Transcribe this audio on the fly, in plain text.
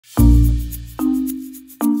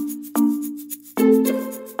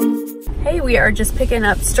we are just picking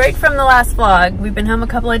up straight from the last vlog. We've been home a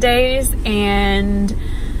couple of days and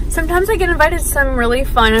sometimes I get invited to some really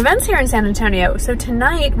fun events here in San Antonio. So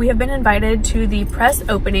tonight we have been invited to the press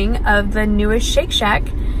opening of the newest Shake Shack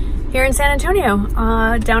here in San Antonio,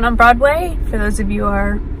 down on Broadway. For those of you who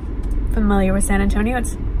are familiar with San Antonio,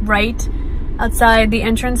 it's right outside the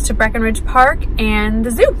entrance to Brackenridge Park and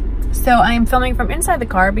the zoo. So I'm filming from inside the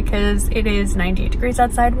car because it is 98 degrees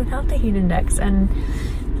outside without the heat index and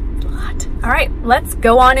it's hot. All right, let's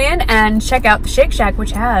go on in and check out the Shake Shack,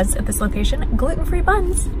 which has at this location gluten-free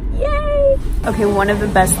buns. Yay! Okay, one of the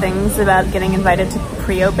best things about getting invited to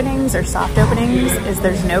pre-openings or soft openings is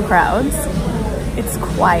there's no crowds. It's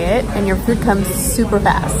quiet and your food comes super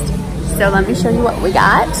fast. So let me show you what we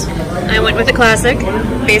got. I went with a classic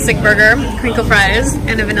basic burger, crinkle fries,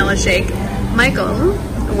 and a vanilla shake. Michael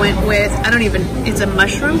went with, it's a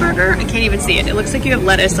mushroom burger? I can't even see it. It looks like you have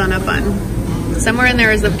lettuce on a bun. Somewhere in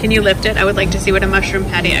there is can you lift it? I would like to see what a mushroom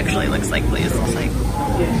patty actually looks like, please. Looks like,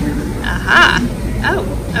 aha.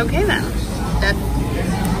 Oh, okay then. That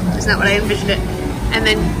is not what I envisioned it. And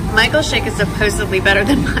then Michael's shake is supposedly better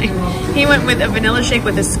than mine. He went with a vanilla shake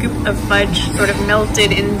with a scoop of fudge sort of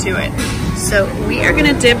melted into it. So we are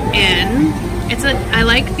gonna dip in. I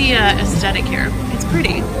like the aesthetic here. It's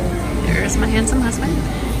pretty. There's my handsome husband.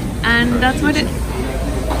 And that's what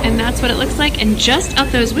it looks like. And just out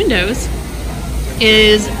those windows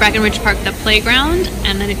is Brackenridge Park, the playground.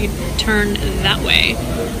 And then if you turn that way,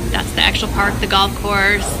 that's the actual park, the golf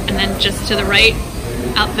course. And then just to the right,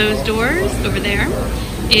 out those doors over there,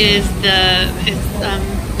 is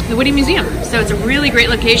the Woody Museum. So it's a really great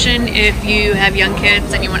location if you have young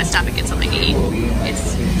kids and you want to stop and get something to eat.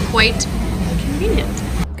 It's quite convenient.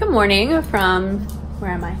 Good morning from,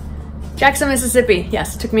 where am I? Jackson, Mississippi.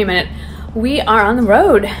 Yes, took me a minute. We are on the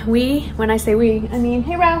road. When I say we, I mean,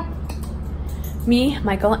 hey Rao. Me,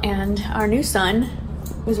 Michael, and our new son,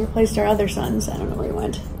 who's replaced our other sons. I don't know where he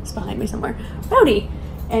went. He's behind me somewhere. Rowdy.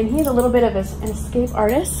 And he's a little bit of an escape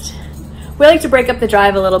artist. We like to break up the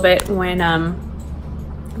drive a little bit when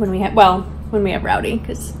we have Rowdy,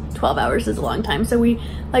 because 12 hours is a long time. So we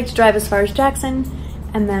like to drive as far as Jackson,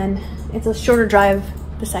 and then it's a shorter drive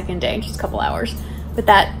the second day, just a couple hours. But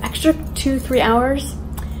that extra 2-3 hours,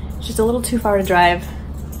 it's just a little too far to drive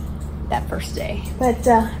that first day. But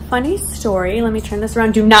funny story, let me turn this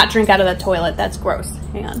around. Do not drink out of the toilet, that's gross.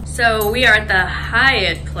 Hang on. So we are at the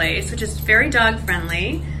Hyatt place, which is very dog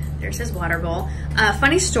friendly. There's his water bowl.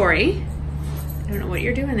 Funny story, I don't know what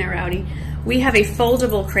you're doing there, Rowdy. We have a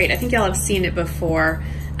foldable crate. I think y'all have seen it before.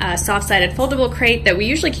 Soft-sided foldable crate that we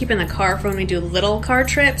usually keep in the car for when we do little car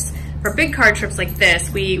trips. For big car trips like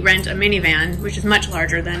this, we rent a minivan, which is much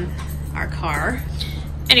larger than our car.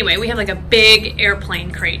 Anyway, we have like a big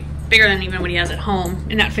airplane crate, bigger than even what he has at home,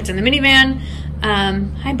 and that fits in the minivan.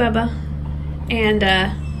 Hi, Bubba. And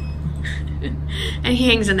and he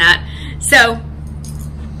hangs in that. So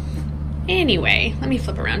anyway, let me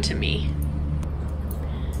flip around to me.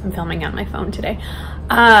 I'm filming on my phone today.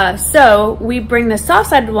 So we bring the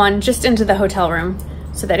soft-sided one just into the hotel room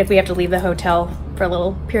so that if we have to leave the hotel for a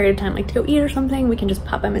little period of time, like to go eat or something, we can just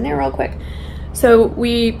pop him in there real quick. So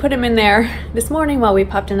we put him in there this morning while we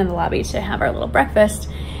popped into the lobby to have our little breakfast.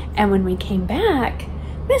 And when we came back,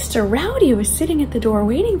 Mr. Rowdy was sitting at the door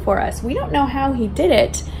waiting for us. We don't know how he did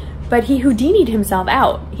it, but he Houdini'd himself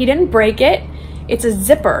out. He didn't break it. It's a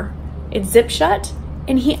zipper. It's zip shut,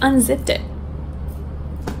 and he unzipped it.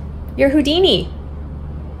 You're Houdini.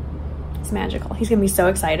 It's magical. He's gonna be so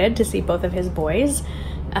excited to see both of his boys.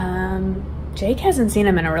 Jake hasn't seen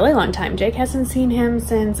him in a really long time. Jake hasn't seen him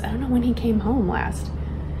since, I don't know when he came home last.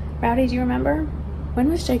 Rowdy, do you remember?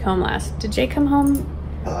 When was Jake home last? Did Jake come home?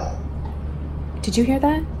 Did you hear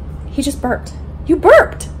that? He just burped. You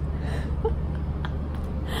burped!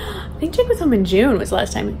 I think Jake was home in June was the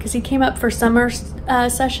last time, because he came up for summer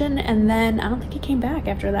session, and then I don't think he came back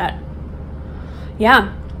after that.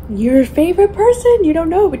 Yeah, your favorite person. You don't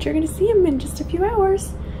know, but you're gonna see him in just a few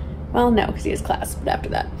hours. Well, no, because he has class, but after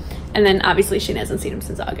that. And then obviously Shane hasn't seen him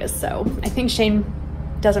since August, so I think Shane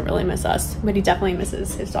doesn't really miss us, but he definitely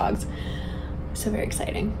misses his dogs. So very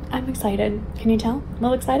exciting. I'm excited. Can you tell? A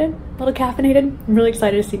little excited? A little caffeinated? I'm really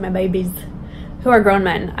excited to see my babies, who are grown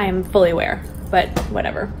men. I am fully aware, but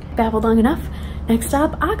whatever. Babbled long enough. Next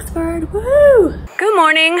stop, Oxford. Woo! Good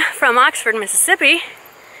morning from Oxford, Mississippi.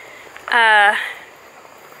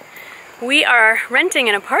 We are renting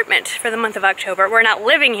an apartment for the month of October. We're not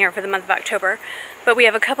living here for the month of October, but we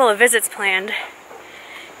have a couple of visits planned.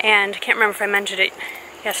 And I can't remember if I mentioned it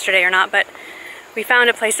yesterday or not, but we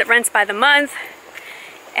found a place that rents by the month,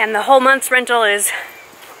 and the whole month's rental is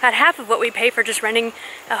about half of what we pay for just renting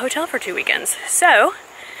a hotel for 2 weekends. So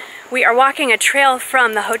We are walking a trail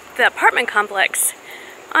from the apartment complex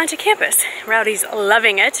onto campus. Rowdy's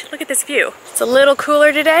loving it. Look at this view. It's a little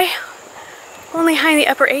cooler today, only high in the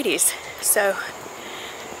upper 80s. So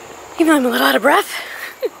even though I'm a little out of breath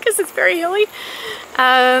because it's very hilly,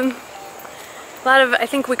 a lot of, I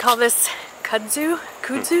think we call this kudzu?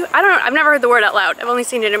 I don't know, I've never heard the word out loud. I've only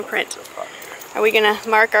seen it in print. Are we gonna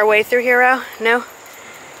mark our way through here, Row? No?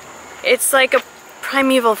 It's like a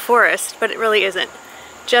primeval forest, but it really isn't.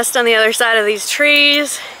 Just on the other side of these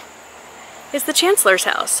trees is the chancellor's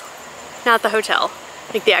house, not the hotel,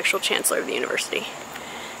 like the actual chancellor of the university.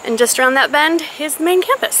 And just around that bend is the main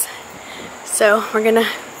campus. So we're gonna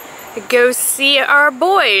go see our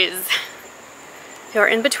boys who are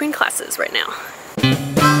in between classes right now.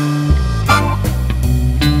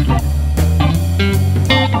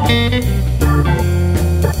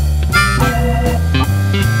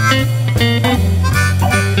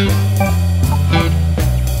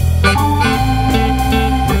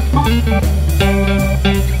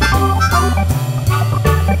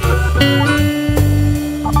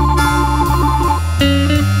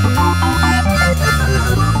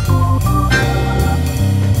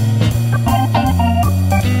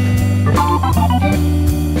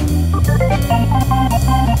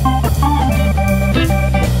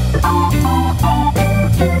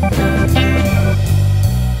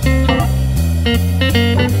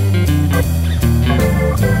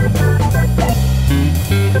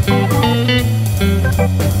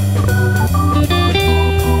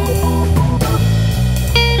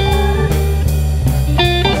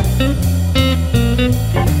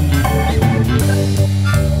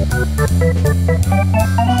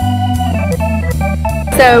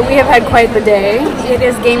 So we have had quite the day. It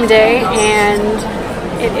is game day and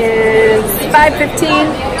it is 5:15.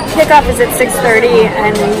 Kickoff is at 6:30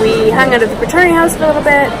 and we hung out at the fraternity house for a little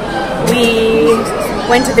bit. We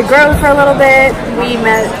went to the Grove for a little bit. We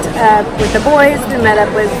met with the boys. We met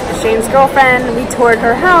up with Shane's girlfriend. We toured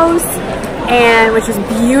her house, and which was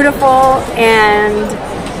beautiful and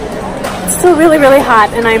still really, really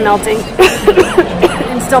hot, and I'm melting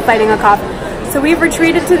and still fighting a cough. So we've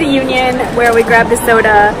retreated to the Union where we grabbed a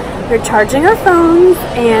soda. We're charging our phones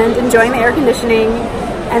and enjoying the air conditioning.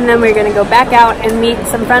 And then we're gonna go back out and meet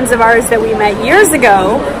some friends of ours that we met years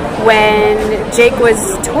ago when Jake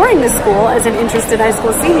was touring the school as an interested high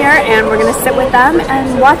school senior, and we're gonna sit with them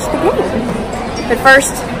and watch the game. But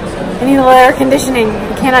first, I need a little air conditioning.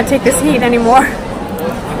 I cannot take this heat anymore.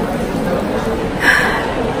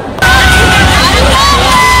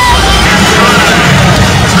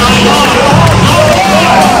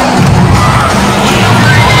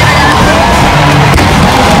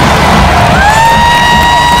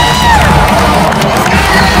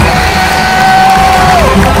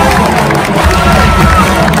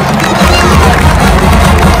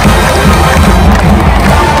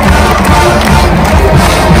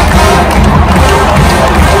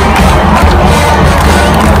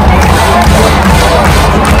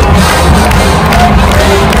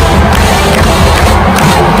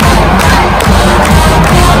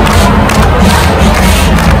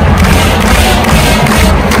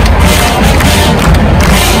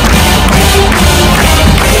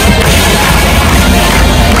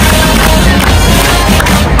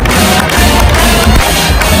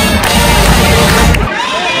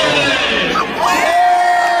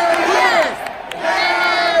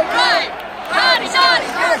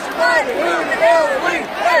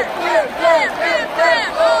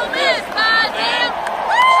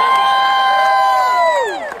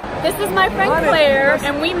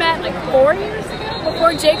 And we met like 4 years ago,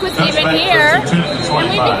 before Jake was even here, and we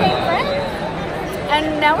became friends.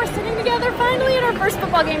 And now we're sitting together finally at our first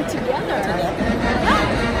football game together.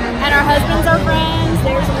 Yeah. And our husbands are friends.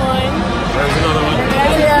 There's one. There's another one.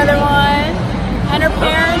 There's the other one. And our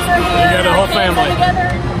parents are here. We got a whole family. Together.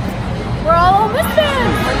 We're all Miss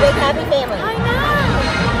fans. One big happy family. I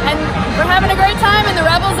know. And we're having a great time, and the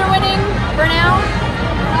Rebels are winning for now.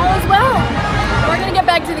 All is well. We're gonna get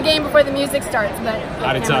back to the game before the music starts, but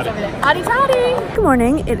Howdy-toddy. Howdy-toddy. Good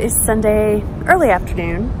morning. It is Sunday, early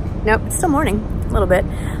afternoon. Nope, it's still morning, a little bit.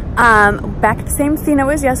 Back at the same scene I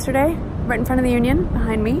was yesterday, right in front of the Union,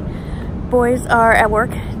 behind me. Boys are at work,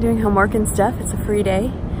 doing homework and stuff. It's a free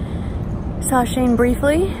day. Saw Shane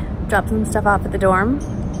briefly, dropped some stuff off at the dorm.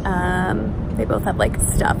 They both have like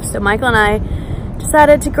stuff. So Michael and I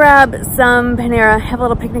decided to grab some Panera, have a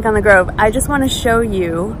little picnic on the Grove. I just want to show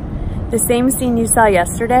you the same scene you saw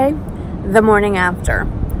yesterday, the morning after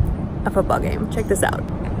a football game. Check this out.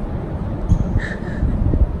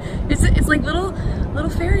 It's like little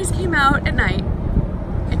fairies came out at night.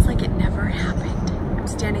 It's like it never happened. I'm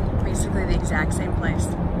standing basically the exact same place.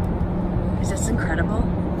 Is this incredible?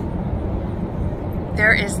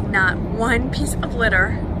 There is not one piece of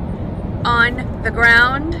litter on the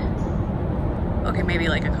ground. Okay, maybe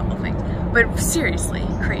like a couple things, but seriously,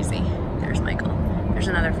 crazy. There's Michael. There's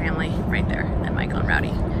another family right there, and Michael and Rowdy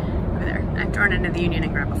over there. I've drawn into the Union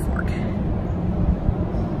and grabbed a fork.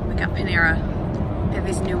 We got Panera. They have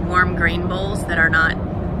these new warm grain bowls that are not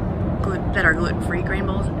gluten-free grain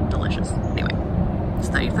bowls. Delicious. Anyway,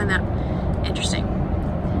 just thought you'd find that interesting.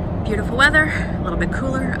 Beautiful weather, a little bit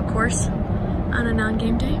cooler, of course, on a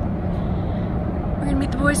non-game day. We're gonna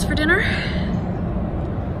meet the boys for dinner,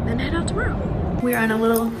 then head out tomorrow. We're on a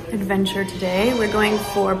little adventure today. We're going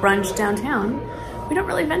for brunch downtown. We don't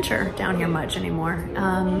really venture down here much anymore,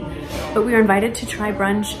 but we were invited to try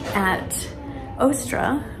brunch at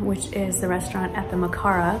Ostra, which is the restaurant at the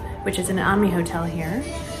Mokara, which is an Omni hotel here.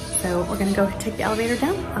 So we're gonna go take the elevator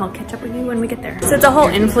down. I'll catch up with you when we get there. So it's a whole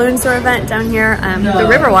influencer event down here. The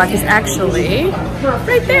Riverwalk is actually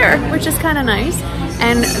right there, which is kind of nice.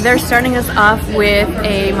 And they're starting us off with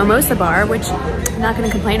a mimosa bar, which I'm not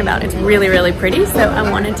gonna complain about. It's really, really pretty, so I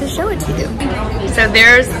wanted to show it to you. So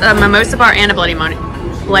there's a mimosa bar and a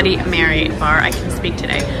Bloody Mary bar. I can speak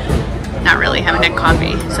today. Not really, haven't had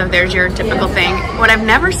coffee. So there's your typical thing. What I've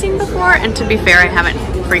never seen before, and to be fair, I haven't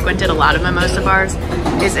frequented a lot of mimosa bars,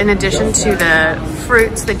 is in addition to the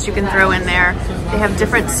fruits that you can throw in there, they have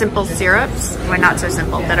different simple syrups, well, not so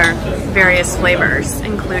simple, that are various flavors,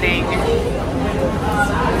 including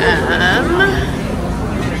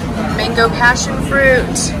mango passion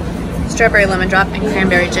fruit, strawberry lemon drop, and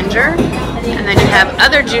cranberry ginger. And then you have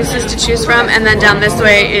other juices to choose from, and then down this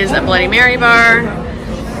way is a Bloody Mary bar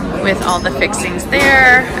with all the fixings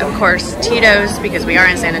there. Of course, Tito's, because we are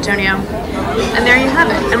in San Antonio. And there you have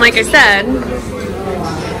it. And like I said,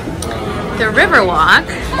 the Riverwalk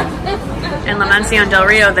and La Mansión del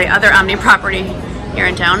Rio, the other Omni property here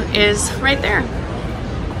in town, is right there.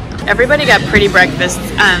 Everybody got pretty breakfast.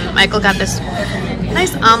 Michael got this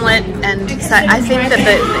nice omelet, and I think that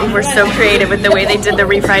they were so creative with the way they did the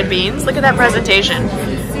refried beans. Look at that presentation.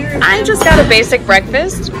 I just got a basic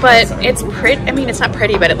breakfast, but it's pretty. I mean, it's not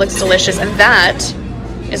pretty, but it looks delicious. And that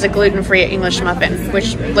is a gluten-free English muffin,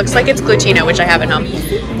 which looks like it's glutino, which I have at home.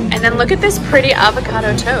 And then look at this pretty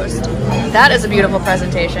avocado toast. That is a beautiful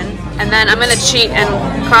presentation. And then I'm gonna cheat and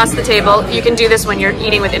cross the table. You can do this when you're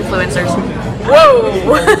eating with influencers. Whoa!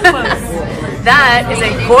 That is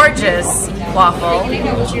a gorgeous waffle.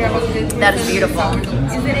 That is beautiful.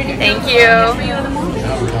 Thank you.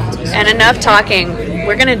 And enough talking.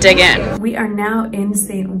 We're gonna dig in. We are now in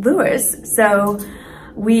St. Louis. So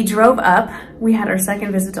we drove up. We had our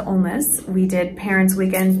second visit to Ole Miss. We did Parents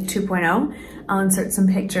Weekend 2.0. I'll insert some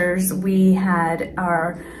pictures. We had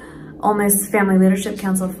our Ole Miss Family Leadership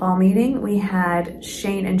Council fall meeting. We had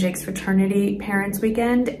Shane and Jake's fraternity Parents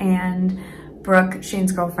Weekend, and Brooke,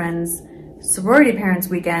 Shane's girlfriend's sorority Parents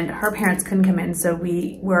Weekend. Her parents couldn't come in, so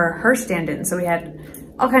we were her stand-in. So we had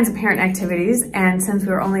all kinds of parent activities, and since we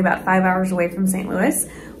were only about 5 hours away from St. Louis,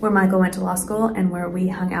 where Michael went to law school and where we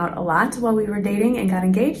hung out a lot while we were dating and got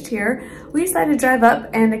engaged here, we decided to drive up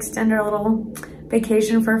and extend our little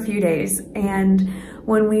vacation for a few days. And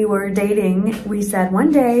when we were dating, we said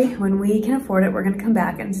one day when we can afford it, we're gonna come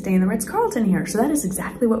back and stay in the Ritz-Carlton here. So that is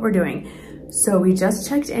exactly what we're doing. So we just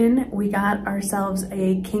checked in, we got ourselves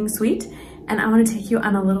a king suite, and I wanna take you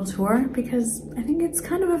on a little tour because I think it's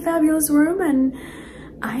kind of a fabulous room, and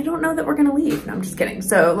I don't know that we're gonna leave. No, I'm just kidding.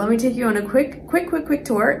 So let me take you on a quick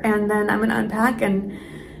tour, and then I'm gonna unpack and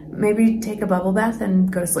maybe take a bubble bath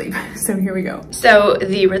and go to sleep. So here we go. So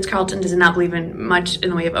the Ritz-Carlton does not believe in much in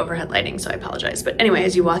the way of overhead lighting, so I apologize. But anyway,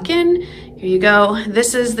 as you walk in, here you go.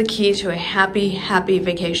 This is the key to a happy, happy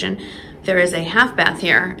vacation. There is a half bath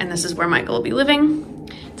here, and this is where Michael will be living.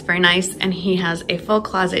 It's very nice, and he has a full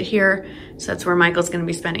closet here. So that's where Michael's gonna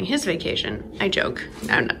be spending his vacation. I joke,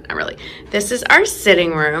 no, not really. This is our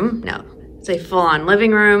sitting room. No, it's a full-on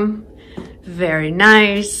living room. Very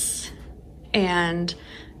nice. And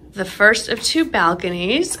the first of two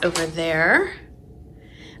balconies over there.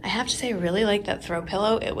 I have to say, I really like that throw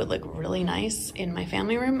pillow. It would look really nice in my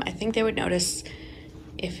family room. I think they would notice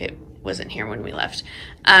if it wasn't here when we left.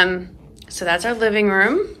 So that's our living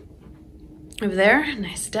room over there.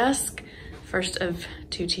 Nice desk. First of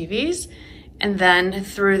two TVs. And then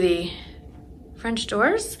through the French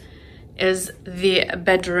doors is the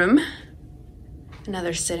bedroom,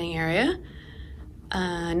 another sitting area,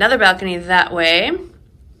 another balcony that way.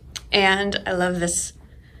 And I love this.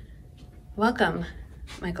 Welcome,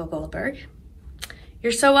 Michael Goldberg.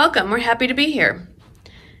 You're so welcome. We're happy to be here.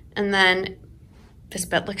 And then this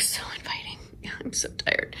bed looks so inviting. I'm so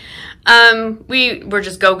tired. We were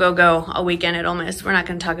just go, go, go all weekend at Ole Miss. We're not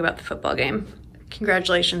going to talk about the football game.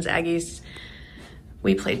 Congratulations, Aggies.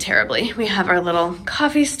 We played terribly. We have our little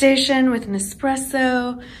coffee station with an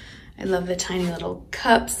espresso. I love the tiny little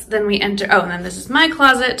cups. Then we enter, oh, and then this is my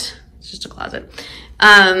closet. It's just a closet.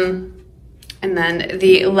 And then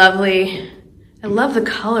the lovely, I love the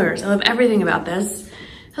colors. I love everything about this.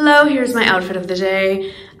 Hello, here's my outfit of the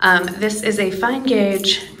day. This is a fine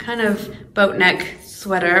gauge kind of boat neck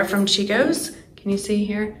sweater from Chico's. Can you see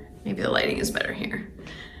here? Maybe the lighting is better here.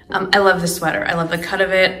 I love the sweater. I love the cut of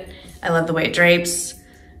it. I love the way it drapes.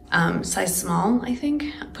 Size small, I think.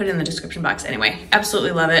 I'll put it in the description box. Anyway,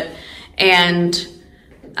 absolutely love it. And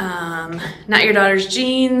Not Your Daughter's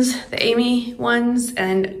jeans, the Amy ones,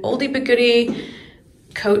 and oldie but goodie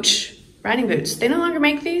Coach riding boots. They no longer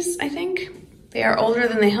make these, I think. They are older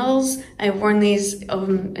than the hills. I've worn these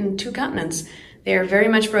in 2 continents. They are very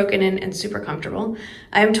much broken in and super comfortable.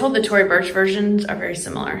 I am told the Tory Burch versions are very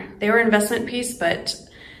similar. They were an investment piece, but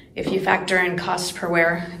if you factor in cost per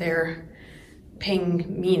wear, they're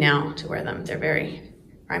paying me now to wear them.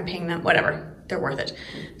 I'm paying them, whatever, they're worth it.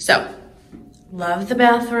 So, love the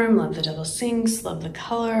bathroom, love the double sinks, love the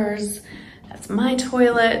colors. That's my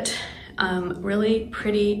toilet. Really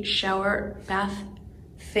pretty shower bath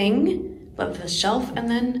thing. Love the shelf, and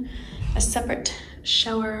then a separate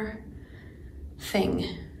shower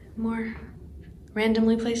thing. More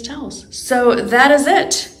randomly placed towels. So that is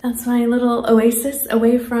it. That's my little oasis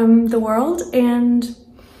away from the world, and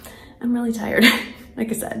I'm really tired. Like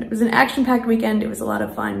I said, it was an action-packed weekend. It was a lot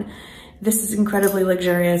of fun. This is incredibly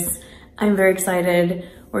luxurious. I'm very excited.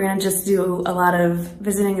 We're gonna just do a lot of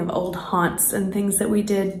visiting of old haunts and things that we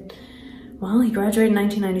did. Well, he graduated in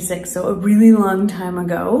 1996, so a really long time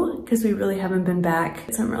ago, because we really haven't been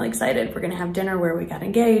back. So I'm really excited. We're gonna have dinner where we got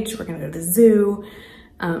engaged. We're gonna go to the zoo,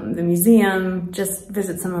 the museum, just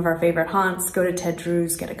visit some of our favorite haunts, go to Ted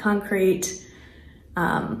Drew's, get a concrete,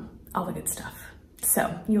 all the good stuff.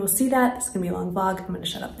 So you will see that. It's gonna be a long vlog. I'm gonna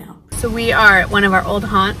shut up now. So we are at one of our old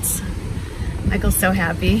haunts. Michael's so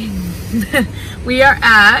happy. We are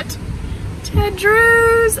at Ted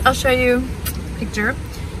Drew's. I'll show you a picture.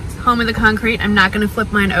 It's home of the concrete. I'm not gonna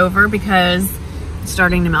flip mine over because it's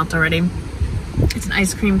starting to melt already. It's an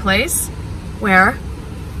ice cream place where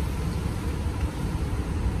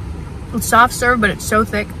it's soft serve, but it's so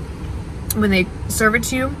thick. When they serve it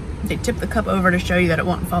to you, they tip the cup over to show you that it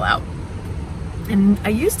won't fall out. And I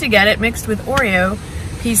used to get it mixed with Oreo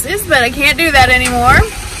pieces, but I can't do that anymore.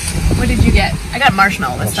 What did you get? I got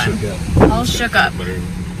marshmallow this time. All shook up.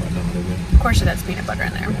 Of course it has peanut butter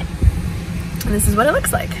in there. And this is what it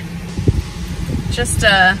looks like. Just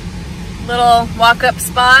a little walk-up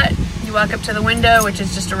spot. You walk up to the window, which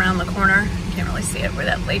is just around the corner. You can't really see it where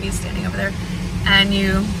that lady's standing over there. And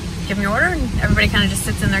you give them your order, and everybody kind of just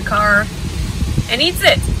sits in their car and eats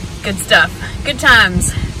it. Good stuff. Good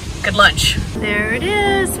times. Good lunch. There it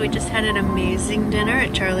is. We just had an amazing dinner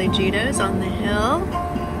at Charlie Gito's on the hill.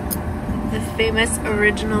 The famous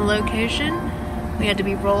original location. We had to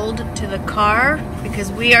be rolled to the car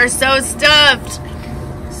because we are so stuffed.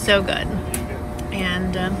 So good.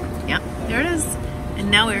 And yeah, there it is.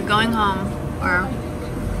 And now we're going home, or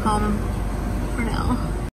home for now.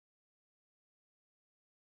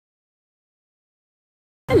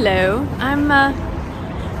 Hello,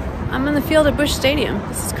 I'm in the field at Busch Stadium.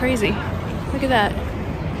 This is crazy. Look at that.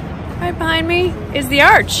 Right behind me is the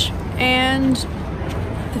arch and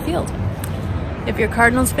the field. If you're a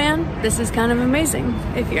Cardinals fan, this is kind of amazing.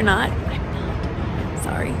 If you're not, I'm not.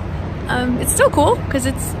 Sorry. It's still cool because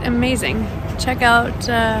it's amazing. Check out,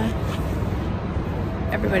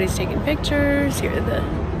 everybody's taking pictures. Here are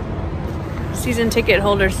the season ticket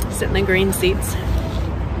holders sit in the green seats.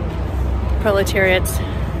 Proletariats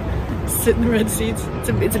sit in the red seats.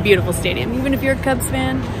 It's a beautiful stadium. Even if you're a Cubs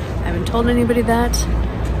fan, I haven't told anybody that.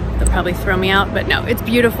 They'll probably throw me out, but no, it's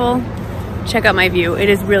beautiful. Check out my view. It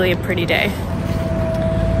is really a pretty day.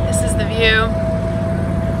 This is the view.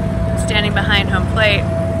 I'm standing behind home plate.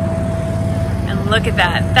 And look at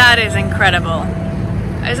that. That is incredible.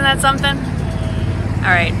 Isn't that something?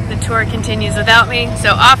 All right, the tour continues without me,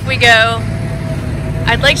 so off we go.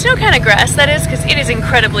 I'd like to know what kind of grass that is because it is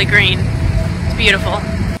incredibly green. It's beautiful.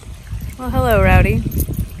 Well, hello, Rowdy.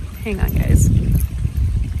 Hang on, guys.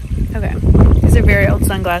 Okay, these are very old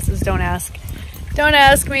sunglasses. Don't ask. Don't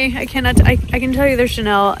ask me. I cannot. I can tell you they're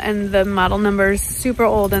Chanel, and the model number's super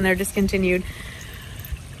old, and they're discontinued.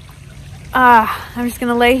 I'm just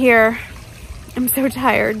gonna lay here. I'm so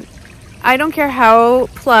tired. I don't care how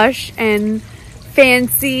plush and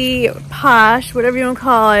fancy, posh, whatever you want to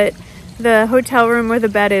call it, the hotel room where the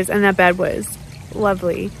bed is, and that bed was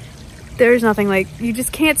lovely. there's nothing like, you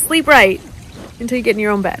just can't sleep right until you get in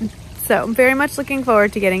your own bed. So I'm very much looking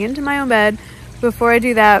forward to getting into my own bed. Before I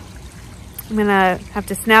do that, I'm gonna have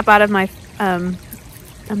to snap out of my, I'm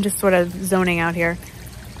just sort of zoning out here.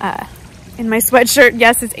 In my sweatshirt,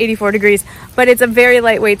 yes, it's 84 degrees, but it's a very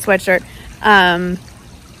lightweight sweatshirt. I'm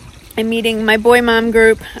meeting my boy mom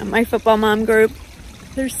group, my football mom group.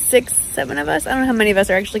 There's 6, 7 of us. I don't know how many of us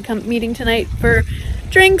are actually meeting tonight for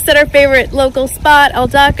drinks at our favorite local spot,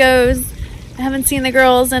 Aldaco's. I haven't seen the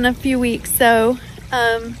girls in a few weeks, so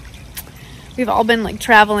we've all been like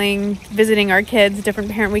traveling, visiting our kids,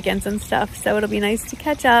 different parent weekends and stuff, so it'll be nice to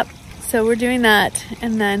catch up. So we're doing that,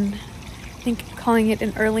 and then I think calling it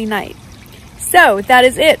an early night. So that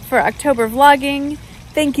is it for October vlogging.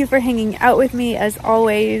 Thank you for hanging out with me as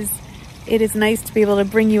always. It is nice to be able to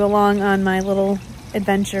bring you along on my little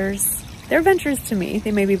adventures. They're adventures to me.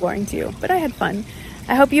 They may be boring to you, but I had fun.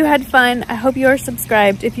 I hope you had fun. I hope you are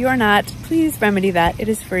subscribed. If you are not, please remedy that. It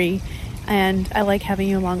is free, and I like having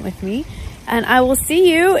you along with me. And I will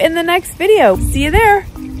see you in the next video. See you there.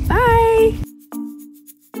 Bye.